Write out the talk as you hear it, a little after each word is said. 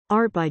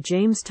Art by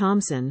James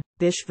Thomson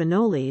Bysshe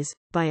Vanolis,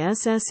 by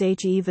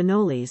sshe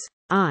Vanolis.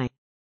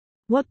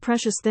 What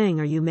precious thing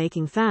are you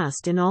making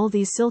fast in all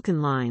these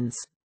silken lines?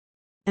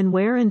 And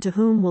where and to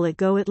whom will it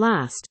go at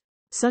last?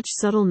 Such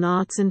subtle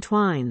knots and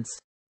twines.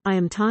 I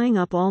am tying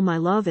up all my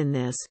love in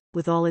this,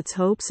 with all its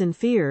hopes and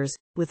fears,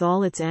 with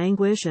all its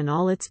anguish and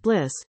all its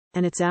bliss,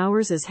 and its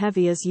hours as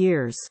heavy as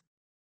years.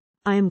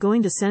 I am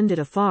going to send it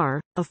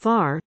afar,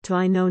 afar, to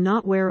I know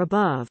not where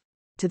above,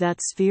 to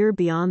that sphere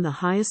beyond the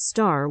highest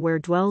star where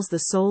dwells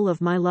the soul of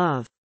my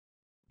love.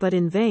 But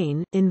in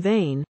vain,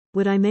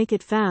 would I make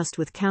it fast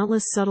with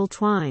countless subtle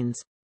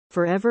twines,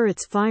 forever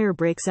its fire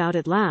breaks out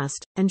at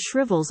last, and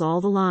shrivels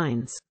all the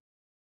lines.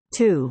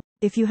 2.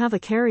 If you have a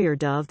carrier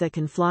dove that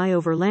can fly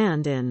over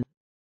land and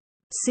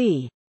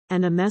sea,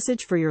 and a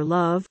message for your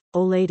love,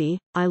 ōLady,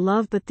 I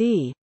love but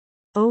thee.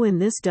 Oh,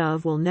 and this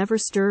dove will never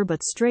stir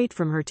but straight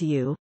from her to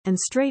you, and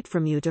straight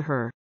from you to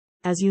her,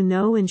 as you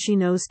know and she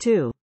knows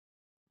too.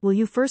 Will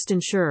you first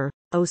ensure,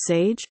 O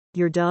sage,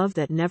 your dove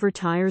that never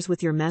tires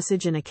with your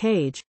message in a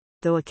cage,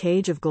 though a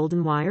cage of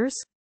golden wires?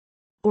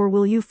 Or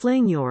will you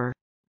fling your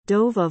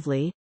dove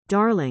lovely,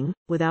 darling,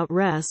 without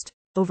rest,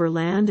 over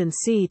land and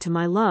sea to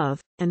my love,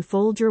 and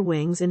fold your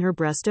wings in her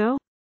breast?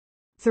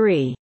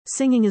 3.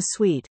 Singing is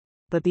sweet,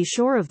 but be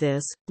sure of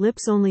this,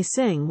 lips only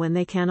sing when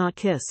they cannot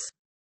kiss.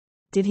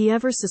 Did he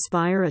ever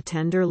suspire a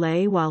tender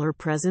lay while her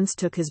presence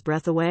took his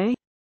breath away?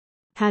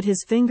 Had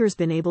his fingers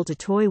been able to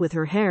toy with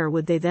her hair,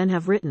 would they then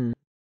have written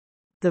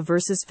the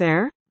verses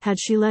fair? Had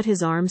she let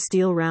his arm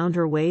steal round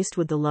her waist,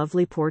 would the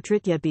lovely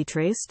portrait yet be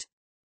traced?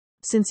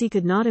 Since he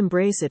could not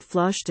embrace it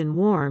flushed and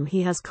warm,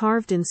 he has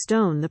carved in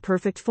stone the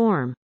perfect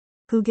form.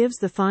 Who gives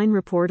the fine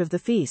report of the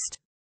feast?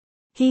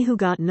 He who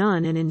got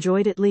none and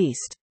enjoyed it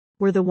least.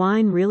 Were the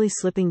wine really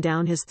slipping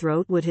down his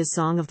throat, would his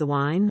song of the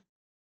wine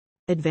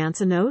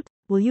advance a note?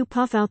 Will you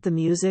puff out the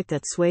music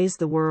that sways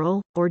the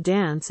whirl, or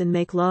dance and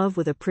make love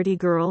with a pretty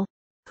girl?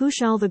 Who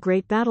shall the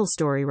great battle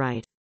story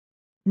write?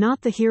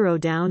 Not the hero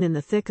down in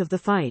the thick of the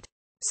fight.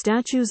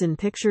 Statues and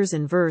pictures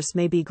and verse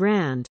may be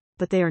grand,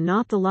 but they are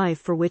not the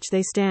life for which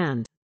they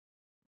stand.